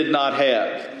others did not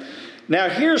have. Now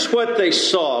here's what they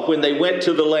saw when they went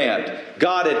to the land.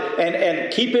 God had,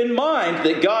 and keep in mind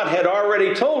that God had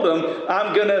already told them,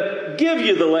 I'm going to give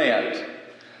you the land.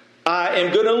 I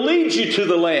am going to lead you to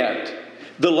the land.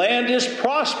 The land is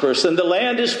prosperous and the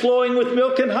land is flowing with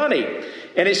milk and honey.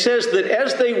 And it says that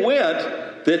as they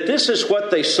went, that this is what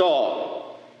they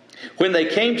saw. When they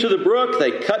came to the brook,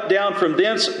 they cut down from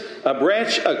thence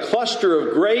a cluster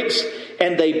of grapes,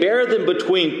 and they bare them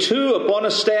between two upon a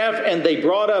staff, and they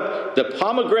brought up the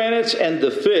pomegranates and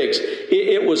the figs.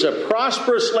 It was a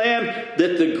prosperous land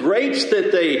that the grapes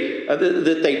that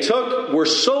they took were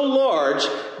so large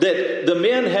that the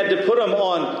men had to put them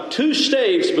on two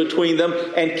staves between them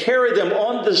and carry them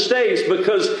on the staves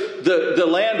because the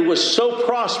land was so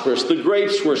prosperous. The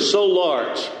grapes were so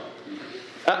large.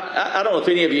 I don't know if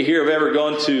any of you here have ever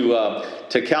gone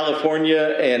to California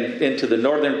and into the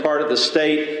northern part of the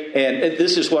state. And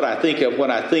this is what I think of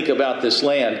when I think about this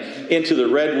land, into the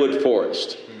redwood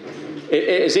forest.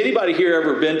 Has anybody here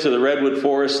ever been to the redwood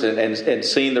forest and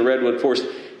seen the redwood forest?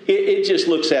 It just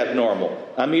looks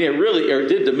abnormal. I mean, it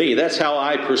did to me. That's how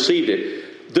I perceived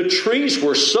it. The trees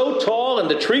were so tall and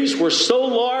the trees were so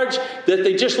large that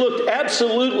they just looked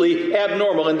absolutely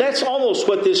abnormal. And that's almost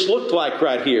what this looked like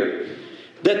right here.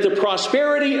 That the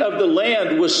prosperity of the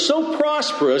land was so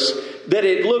prosperous that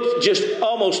it looked just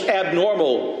almost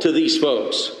abnormal to these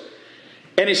folks.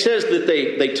 And it says that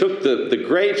they took the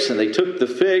grapes and they took the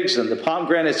figs and the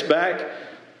pomegranates back.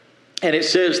 And it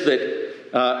says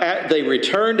that they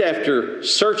returned after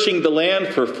searching the land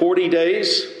for 40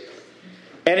 days.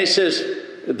 And it says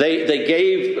they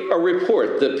gave a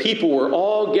report. The people were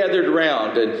all gathered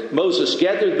around, and Moses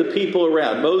gathered the people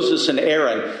around, Moses and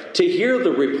Aaron, to hear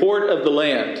the report of the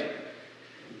land.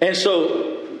 And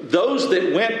so those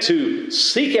that went to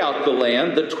seek out the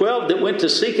land, the 12 that went to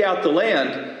seek out the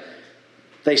land,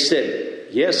 they said,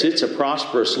 yes, it's a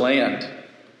prosperous land.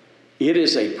 It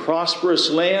is a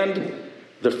prosperous land.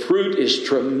 The fruit is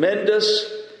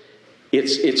tremendous.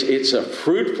 It's a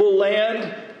fruitful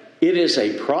land. It is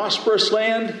a prosperous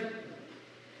land.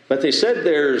 But they said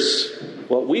there's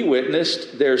what we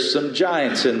witnessed. There's some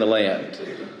giants in the land.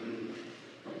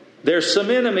 There's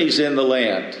some enemies in the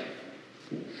land.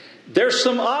 There's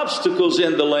some obstacles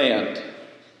in the land.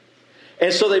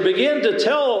 And so they began to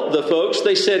tell the folks,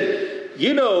 they said,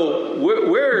 you know,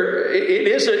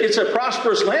 it's a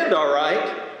prosperous land, all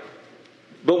right.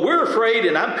 But we're afraid,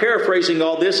 and I'm paraphrasing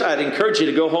all this. I'd encourage you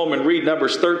to go home and read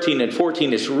Numbers 13 and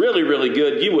 14. It's really, really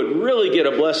good. You would really get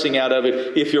a blessing out of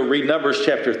it if you'll read Numbers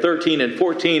chapter 13 and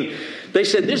 14. They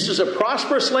said this is a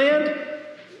prosperous land.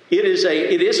 It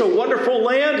is a wonderful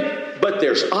land, but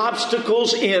there's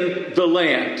obstacles in the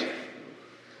land.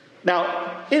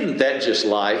 Now, isn't that just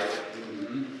life?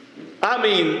 I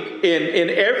mean, in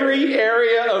every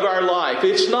area of our life,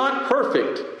 it's not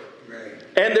perfect.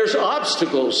 And there's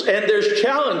obstacles and there's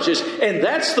challenges. And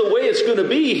that's the way it's going to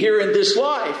be here in this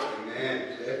life.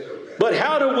 But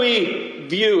how do we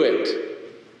view it?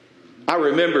 I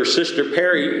remember Sister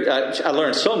Perry. I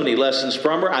learned so many lessons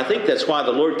from her. I think that's why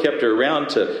the Lord kept her around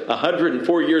to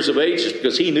 104 years of age, is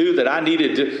because He knew that I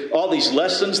needed all these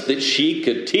lessons that she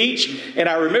could teach. And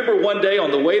I remember one day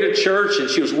on the way to church, and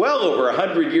she was well over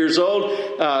 100 years old,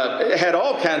 had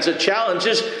all kinds of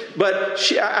challenges. But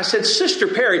I said, Sister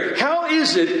Perry, how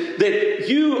is it that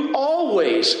you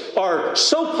always are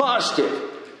so positive?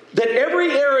 That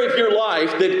every area of your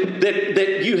life,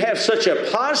 that you have such a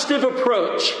positive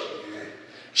approach.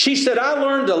 She said, I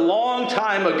learned a long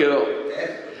time ago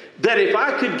that if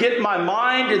I could get my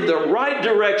mind in the right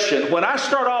direction, when I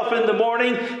start off in the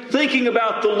morning thinking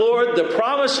about the Lord, the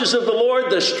promises of the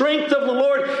Lord, the strength of the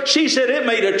Lord, she said it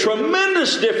made a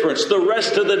tremendous difference the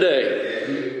rest of the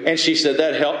day. And she said,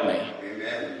 that helped me.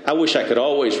 I wish I could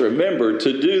always remember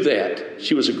to do that.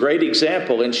 She was a great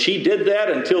example, and she did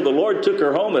that until the Lord took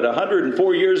her home at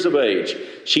 104 years of age.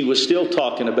 She was still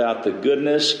talking about the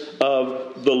goodness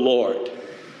of the Lord.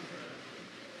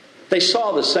 They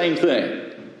saw the same thing.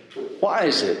 Why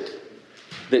is it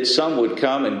that some would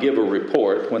come and give a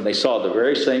report when they saw the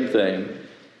very same thing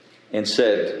and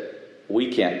said,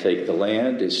 we can't take the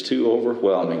land, it's too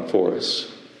overwhelming for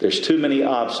us. There's too many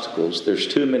obstacles, there's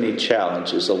too many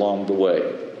challenges along the way.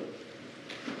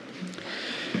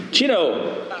 But you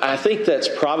know, I think that's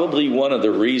probably one of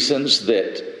the reasons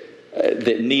that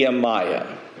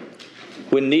Nehemiah,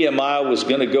 when Nehemiah was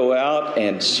going to go out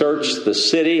and search the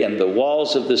city and the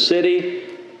walls of the city,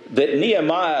 that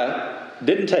Nehemiah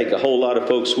didn't take a whole lot of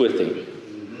folks with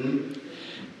him.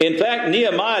 In fact,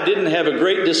 Nehemiah didn't have a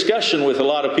great discussion with a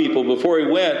lot of people before he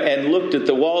went and looked at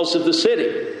the walls of the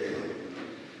city.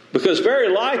 Because very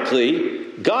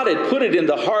likely, God had put it in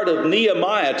the heart of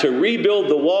Nehemiah to rebuild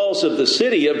the walls of the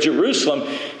city of Jerusalem.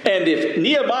 And if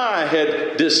Nehemiah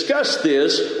had discussed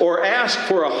this or asked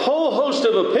for a whole host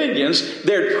of opinions,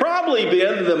 there'd probably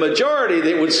been the majority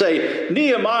that would say,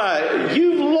 Nehemiah,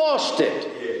 you've lost it.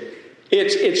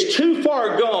 It's too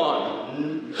far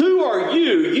gone. Who are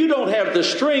you? You don't have the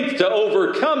strength to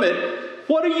overcome it.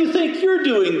 What do you think you're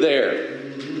doing there?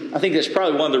 I think that's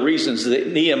probably one of the reasons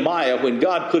that Nehemiah, when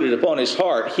God put it upon his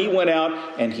heart, he went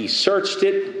out and he searched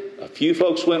it. A few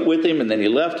folks went with him, and then he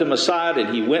left them aside,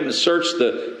 and he went and searched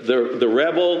the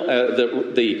rebel,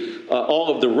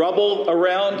 all of the rubble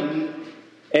around,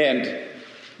 and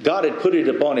God had put it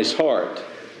upon his heart.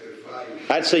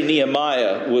 I'd say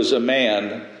Nehemiah was a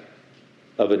man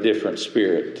of a different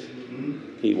spirit.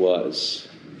 He was.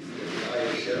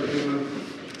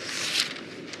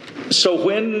 So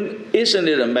isn't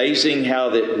it amazing how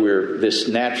that we're this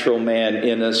natural man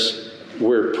in us,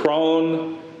 we're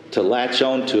prone to latch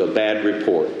on to a bad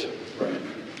report.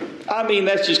 I mean,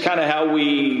 that's just kind of how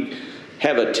we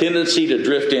have a tendency to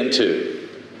drift into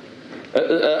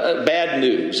bad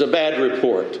news, a bad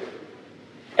report.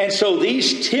 And so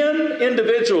these 10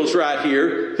 individuals right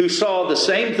here who saw the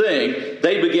same thing,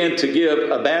 they began to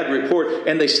give a bad report,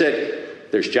 and they said,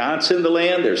 there's giants in the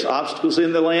land, there's obstacles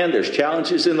in the land, there's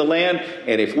challenges in the land,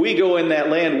 and if we go in that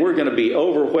land, we're going to be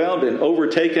overwhelmed and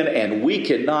overtaken, and we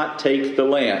cannot take the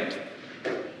land.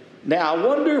 Now, I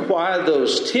wonder why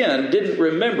those 10 didn't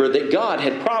remember that God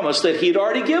had promised that He had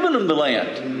already given them the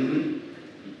land.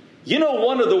 You know,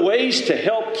 one of the ways to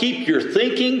help keep your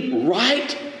thinking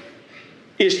right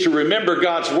is to remember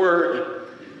God's Word.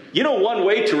 You know, one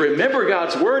way to remember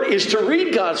God's Word is to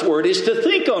read God's Word, is to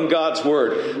think on God's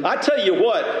Word. I tell you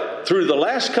what, through the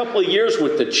last couple of years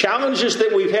with the challenges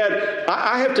that we've had,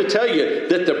 I have to tell you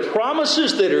that the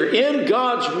promises that are in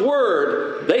God's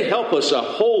Word, they help us a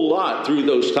whole lot through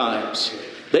those times.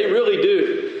 They really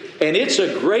do. And it's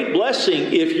a great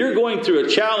blessing if you're going through a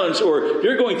challenge or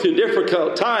you're going through a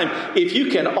difficult time, if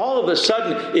you can all of a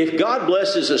sudden, if God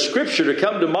blesses a scripture to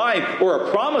come to mind or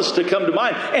a promise to come to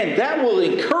mind, and that will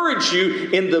encourage you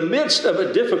in the midst of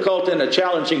a difficult and a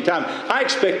challenging time. I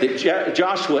expect that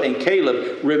Joshua and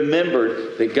Caleb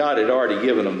remembered that God had already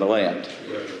given them the land.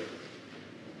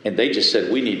 And they just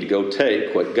said, we need to go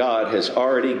take what God has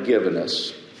already given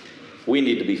us. We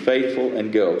need to be faithful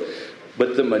and go.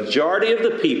 But the majority of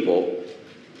the people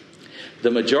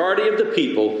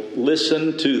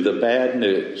listened to the bad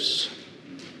news.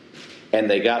 And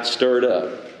they got stirred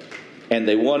up. And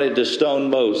they wanted to stone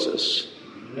Moses.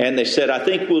 And they said, I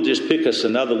think we'll just pick us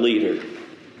another leader,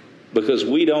 because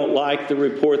we don't like the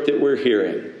report that we're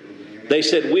hearing. They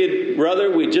said,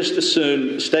 we'd just as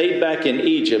soon stayed back in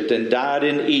Egypt and died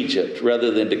in Egypt rather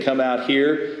than to come out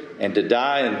here and to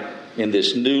die in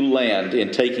this new land,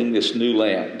 in taking this new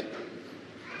land.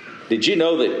 Did you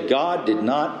know that God did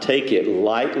not take it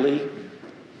lightly?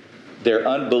 Their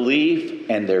unbelief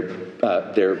and their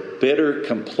bitter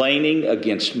complaining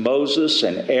against Moses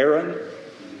and Aaron.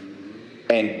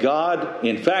 And God,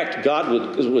 in fact, God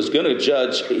was going to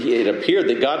judge. It appeared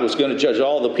that God was going to judge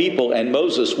all the people, and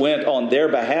Moses went on their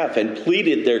behalf and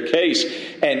pleaded their case.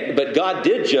 But God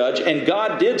did judge, and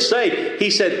God did say, He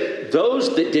said,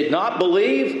 those that did not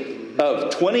believe,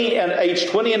 of age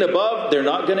 20 and above, they're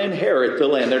not going to inherit the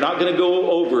land. They're not going to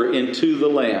go over into the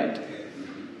land.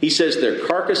 He says their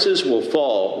carcasses will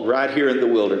fall right here in the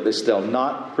wilderness. They'll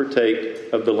not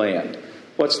partake of the land.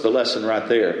 What's the lesson right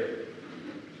there?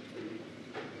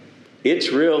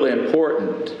 It's real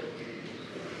important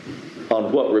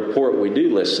on what report we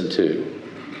do listen to.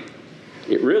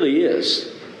 It really is.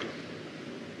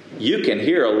 You can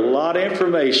hear a lot of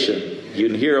information. You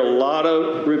can hear a lot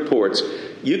of reports.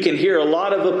 You can hear a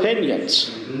lot of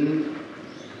opinions.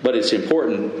 But it's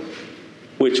important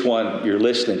which one you're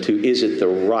listening to. Is it the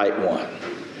right one?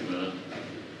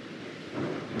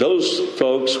 Those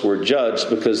folks were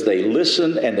judged because they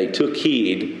listened and they took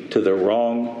heed to the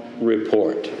wrong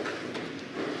report.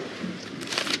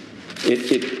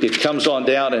 It comes on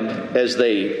down, and as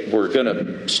they were going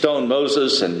to stone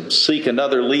Moses and seek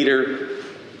another leader,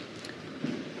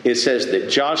 it says that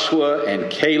Joshua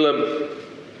and Caleb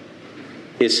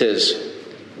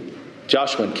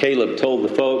told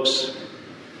the folks,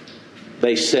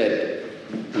 they said,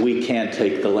 we can't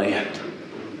take the land.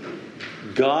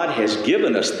 God has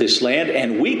given us this land,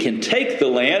 and we can take the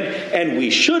land, and we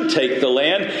should take the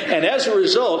land. And as a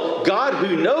result, God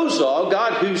who knows all,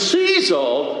 God who sees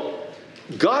all,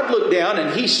 God looked down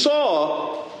and He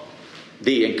saw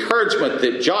the encouragement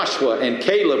that Joshua and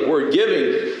Caleb were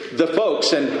giving the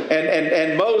folks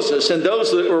and Moses and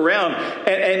those that were around.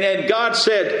 And God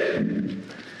said,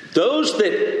 those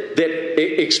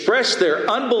that express their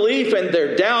unbelief and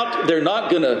their doubt, they're not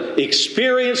going to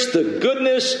experience the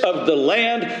goodness of the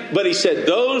land. But He said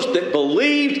those that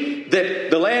believed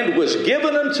that the land was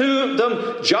given unto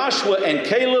them, Joshua and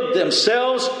Caleb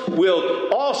themselves will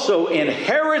also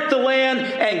inherit the land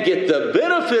and get the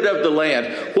benefit of the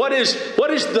land. What is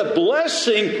the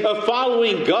blessing of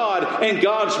following God and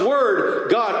God's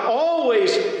Word? God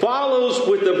always follows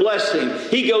with the blessing.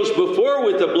 He goes before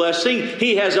with the blessing.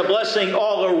 He has a blessing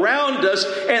all around us,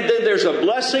 and then there's a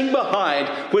blessing behind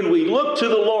when we look to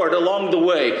the Lord along the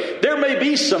way. There may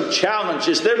be some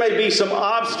challenges. There may be some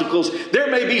obstacles. There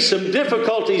may be some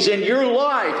difficulties in your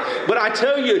life. But I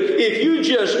tell you, if you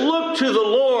just look to the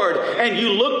Lord and you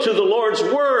look to the Lord's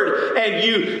Word and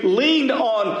you lean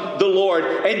on the Lord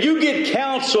and you get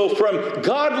counsel from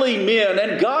godly men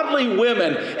and godly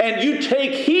women and you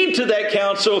take heed to that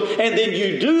counsel and then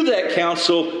you do that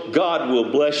counsel, God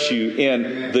will bless you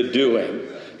in the doing.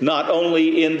 Not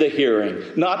only in the hearing,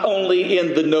 not only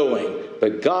in the knowing,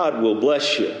 but God will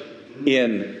bless you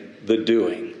in the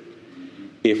doing.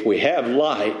 If we have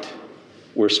light,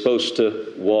 we're supposed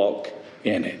to walk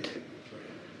in it.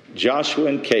 Joshua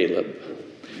and Caleb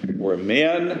were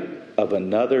men of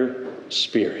another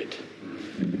spirit.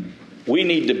 We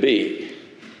need to be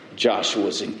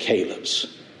Joshua's and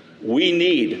Caleb's. We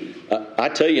need, I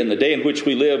tell you, in the day in which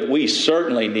we live, we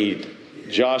certainly need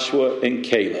Joshua and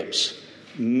Caleb's,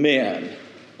 men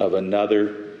of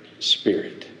another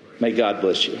spirit. May God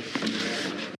bless you.